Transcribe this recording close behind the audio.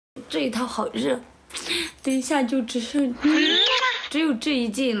这一套好热，等一下就只有这一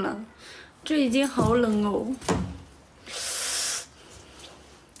件了，这一件好冷哦。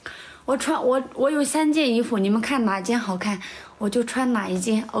我有3件衣服，你们看哪件好看，我就穿哪一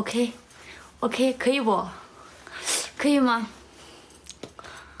件。OK， 可以不？可以吗？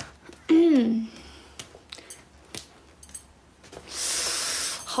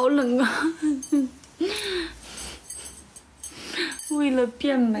好冷啊！为了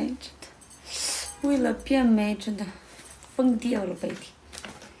变美，真的疯掉了，白天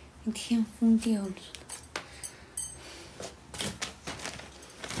一天疯掉了。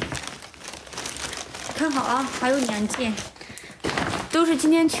看好啊，还有2件，都是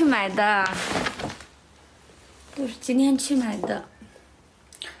今天去买的，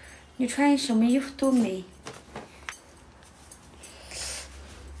你穿什么衣服都美。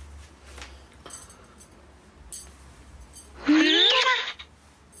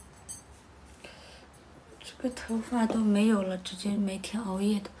这个头发都没有了，直接每天熬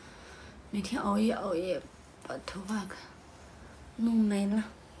夜把头发给弄没了。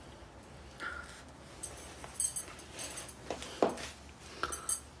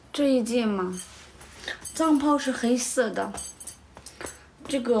这一件嘛，藏袍是黑色的，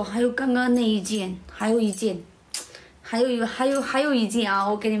这个还有刚刚那一件，还有一件啊，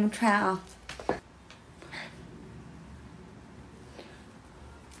我给你们穿啊。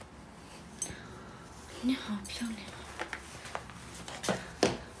你好漂亮！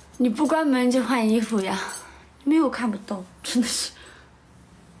你不关门就换衣服呀？没有看不到，真的是。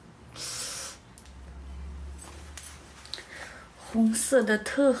红色的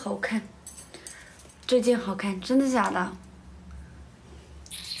特好看，这件好看，真的假的？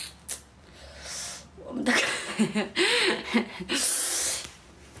我们的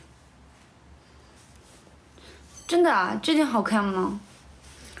真的啊，这件好看吗？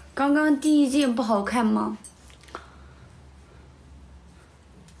刚刚第一件不好看吗？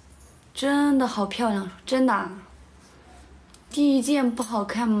真的好漂亮，真的啊。第一件不好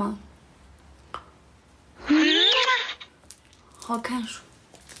看吗？好看说，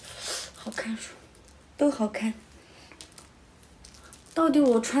都好看。到底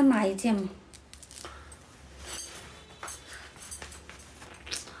我穿哪一件嘛？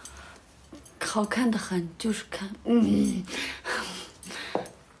好看的很，就是看，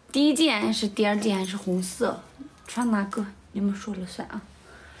第一件还是第2件还是红色？穿哪个？你们说了算啊。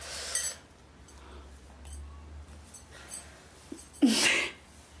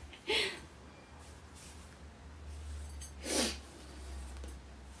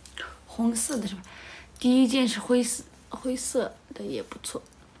红色的是吧？第一件是灰色的也不错。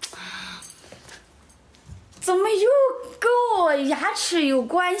怎么又跟我牙齿有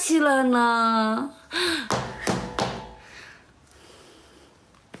关系了呢？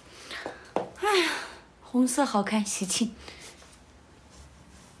哎呀，红色好看，喜庆。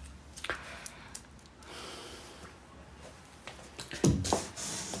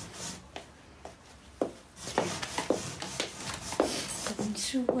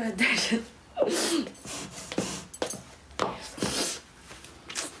是我的人。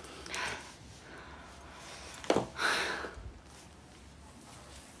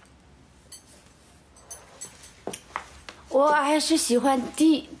我还是喜欢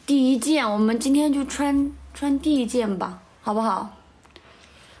第一件，我们今天就穿第一件吧，好不好？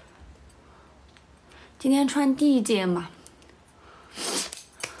今天穿第一件吧。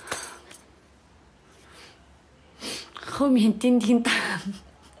后面叮叮当，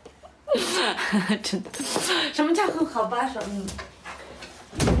真的，什么叫很好吧？说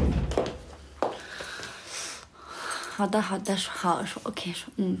好的，说好说 OK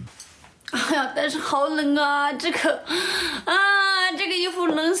说哎呀，但是好冷啊，这个衣服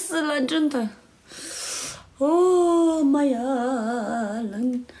冷死了，真的。哦妈呀，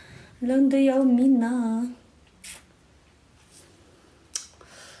冷得要命呐！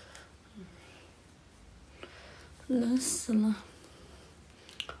冷死了，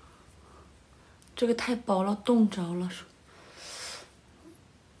这个太薄了，冻着了。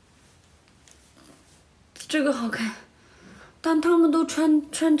这个好看，但他们都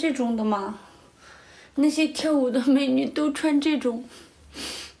穿这种的嘛，那些跳舞的美女都穿这种。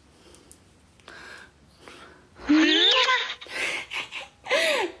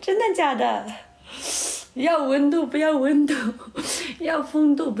真的假的？要温度不要温度，要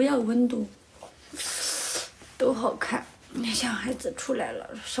风度不要温度。都好看，小孩子出来了，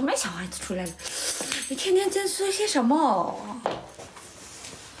什么小孩子出来了？你天天在说些什么？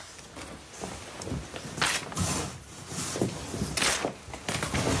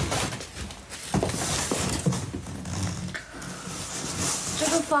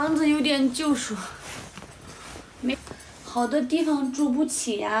房子有点旧属，没好多地方住不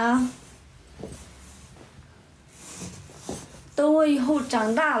起呀。等我以后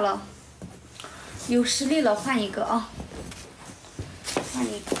长大了，有实力了换一个啊，换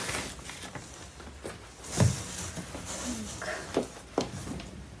一个。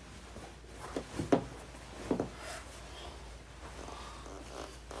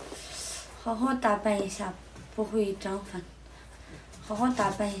好好打扮一下，不会长粉。好好打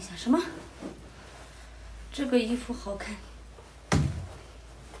扮一下，什么？这个衣服好看。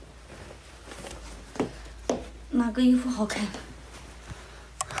哪个衣服好看？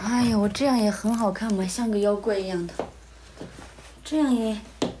哎呀，我这样也很好看嘛，像个妖怪一样的。这样也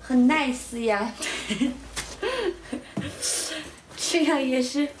很 nice 呀。这样也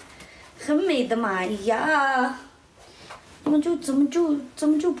是很美的嘛。哎呀，你们怎么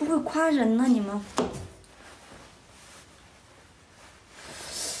就不会夸人呢？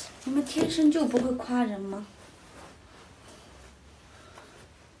你们天生就不会夸人吗？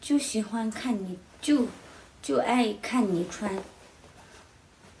就喜欢看你，就爱看你穿。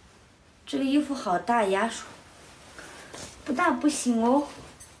这个衣服好大呀，说不大不行哦。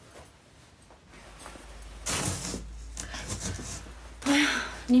哎呀，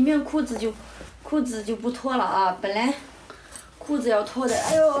里面裤子就不脱了啊，本来裤子要脱的。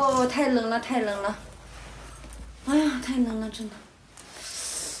哎呦，太冷了，太冷了。哎呀，太冷了，真的。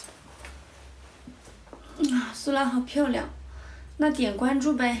啊，苏拉好漂亮，那点关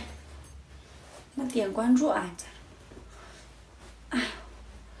注呗。那点关注啊，哎，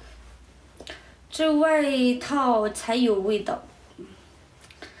这外套才有味道。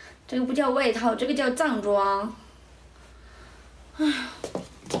这个不叫外套，这个叫藏装。哎，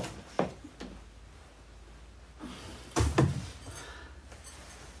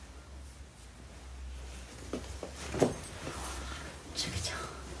这个叫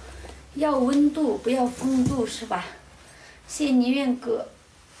要温度不要风度是吧？谢谢宁愿哥。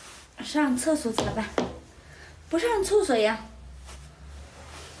上厕所咋办？不上厕所呀，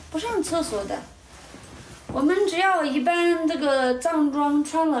不上厕所的。我们只要一般这个藏装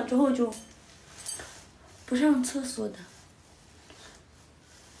穿了之后就不上厕所的。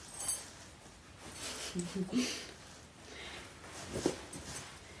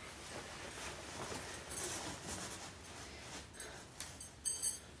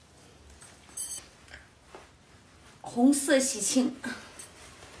红色喜庆。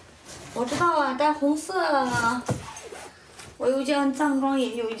我知道啊，但红色啊，我有件藏装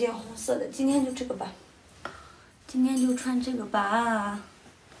也有一件红色的，今天就这个吧，今天就穿这个吧，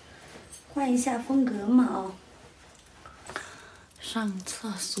换一下风格嘛哦。上厕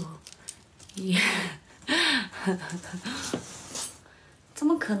所也，怎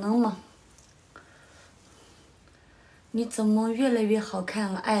么可能嘛？你怎么越来越好看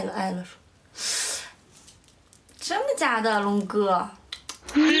了？爱了爱了说，真的假的，龙哥？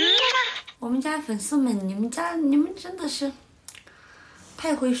我们家粉丝们，你们真的是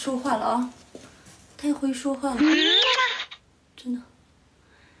太会说话了啊！太会说话了，真的。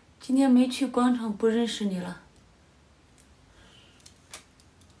今天没去广场，不认识你了。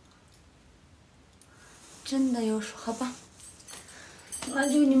真的有说好吧？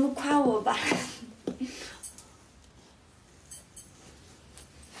那就你们夸我吧。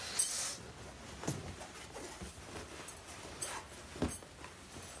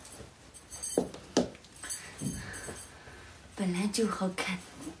本来就好看，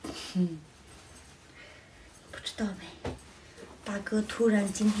不知道呗。大哥突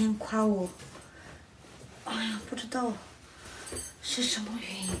然今天夸我，哎呀，不知道是什么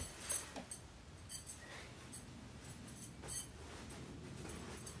原因。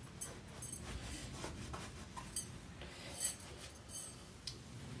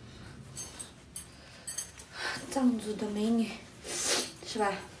藏族的美女，是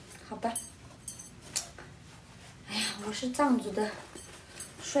吧？好吧。哎呀，我是藏族的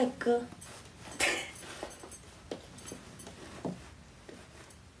帅哥。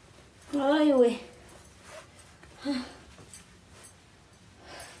哎呦喂！这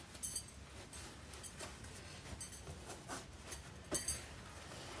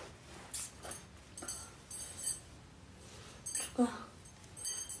个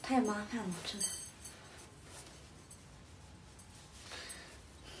太麻烦了，真的。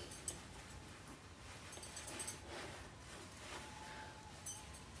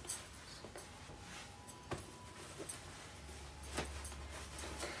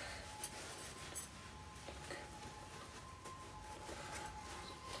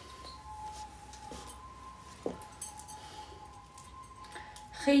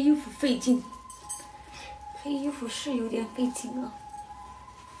黑衣服费劲，黑衣服是有点费劲啊。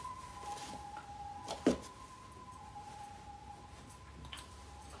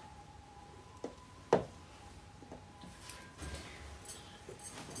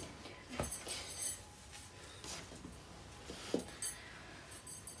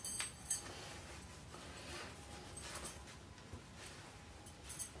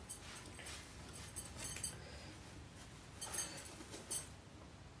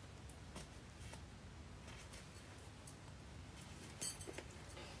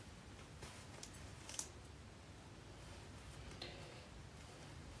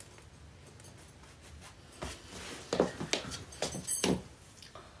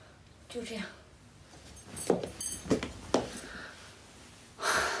就这样。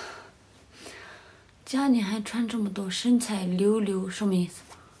家里还穿这么多，身材溜溜，什么意思？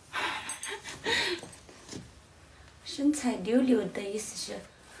身材溜溜的意思是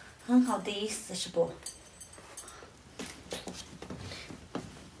很好的意思，是不？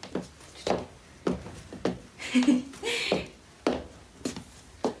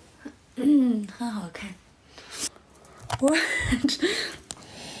很好看。我，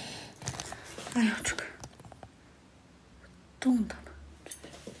哎呀，这个冻的了。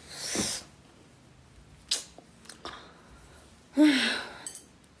哎呀，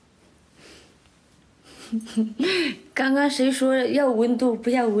刚刚谁说要温度不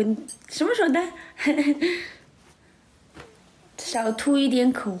要温？什么说的？少涂一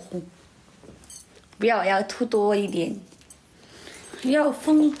点口红，不要涂多一点。要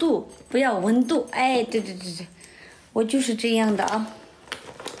风度，不要温度。哎，对，我就是这样的啊。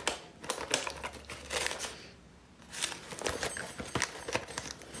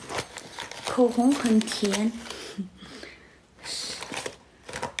口红很甜，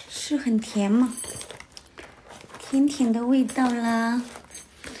是很甜吗？甜甜的味道啦。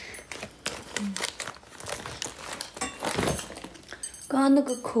刚刚那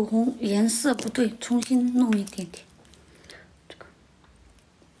个口红颜色不对，重新弄一点点。这个。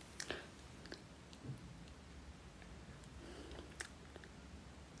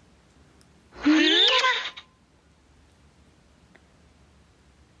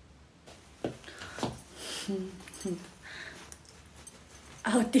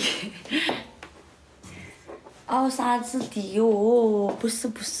哦对，凹啥子地哦？不是。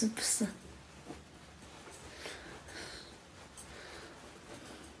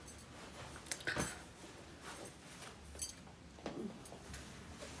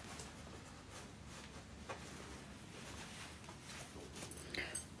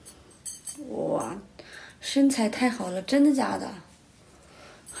哇，身材太好了，真的假的？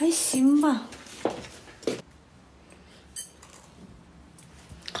还行吧。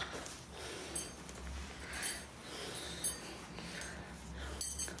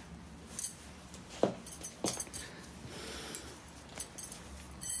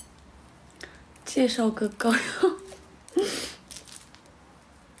介绍个高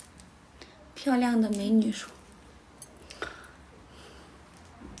漂亮的美女说。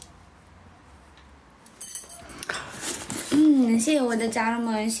谢谢我的家人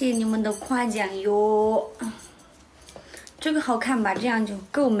们，谢谢你们的夸奖哟。这个好看吧？这样就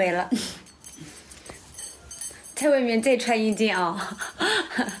够美了。在外面再穿一件啊、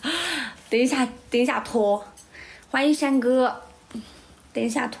等一下脱。欢迎山哥，等一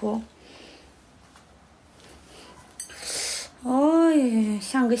下脱。哦呀，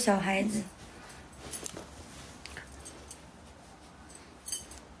像个小孩子。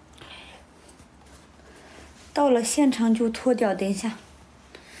到了现场就脱掉，等一下。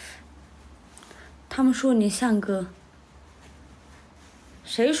他们说你像个，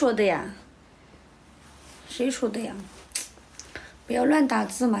谁说的呀？谁说的呀？不要乱打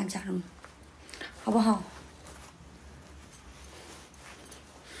字嘛，家人们，好不好？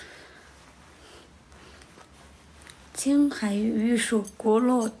青海玉树果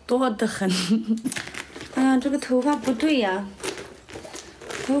肉多得很。哎呀，这个头发不对呀。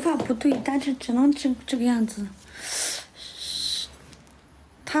头发不对，但是只能这个样子。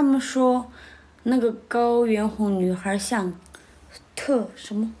他们说那个高原红女孩像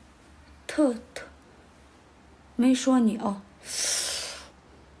什么没说你哦。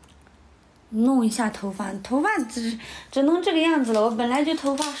弄一下头发只能这个样子了。我本来就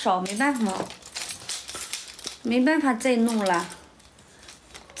头发少，没办法再弄了，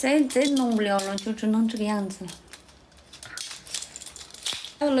再弄不了了，就只能这个样子了。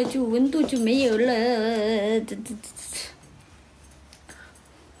到了就温度就没有了，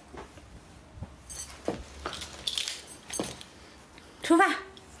出发。